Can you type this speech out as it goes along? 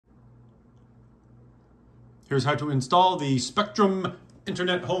Here's how to install the Spectrum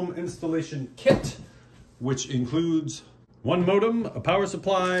Internet Home Installation Kit, which includes one modem, a power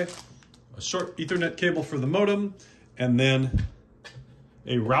supply, a short Ethernet cable for the modem, and then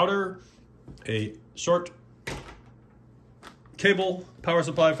a router, a short cable, power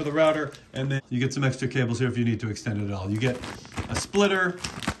supply for the router, and then you get some extra cables here if you need to extend it at all. You get a splitter,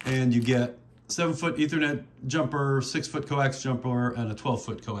 and you get 7-foot Ethernet jumper, 6-foot coax jumper, and a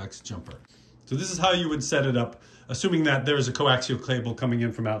 12-foot coax jumper. So this is how you would set it up, assuming that there's a coaxial cable coming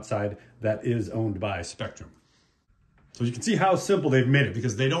in from outside that is owned by Spectrum. So you can see how simple they've made it,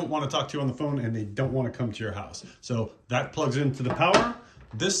 because they don't want to talk to you on the phone and they don't want to come to your house. So that plugs into the power.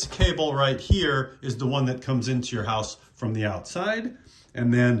 This cable right here is the one that comes into your house from the outside.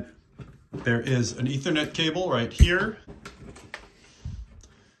 And then there is an Ethernet cable right here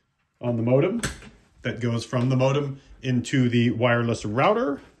on the modem that goes from the modem into the wireless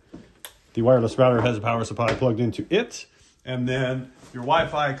router. The wireless router has a power supply plugged into it. And then your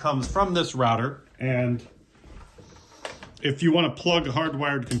Wi-Fi comes from this router. And if you want to plug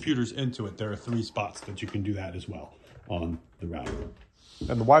hardwired computers into it, there are 3 spots that you can do that as well on the router. And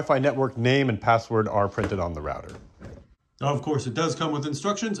the Wi-Fi network name and password are printed on the router. Now, of course, it does come with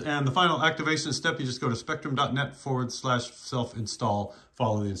instructions, and the final activation step, you just go to spectrum.net/self-install,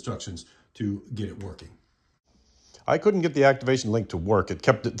 follow the instructions to get it working. I couldn't get the activation link to work. It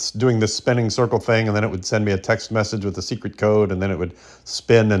kept doing this spinning circle thing, and then it would send me a text message with a secret code, and then it would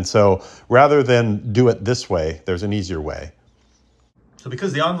spin. And so rather than do it this way, there's an easier way. So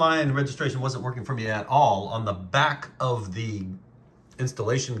because the online registration wasn't working for me at all, on the back of the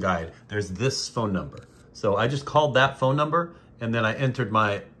installation guide, there's this phone number. So I just called that phone number, and then I entered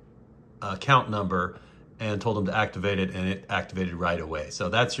my account number and told them to activate it, and it activated right away. So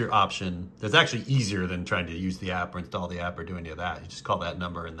that's your option. That's actually easier than trying to use the app or install the app or do any of that. You just call that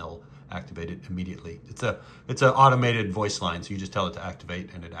number and they'll activate it immediately. It's an automated voice line, so you just tell it to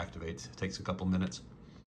activate and it activates. It takes a couple minutes.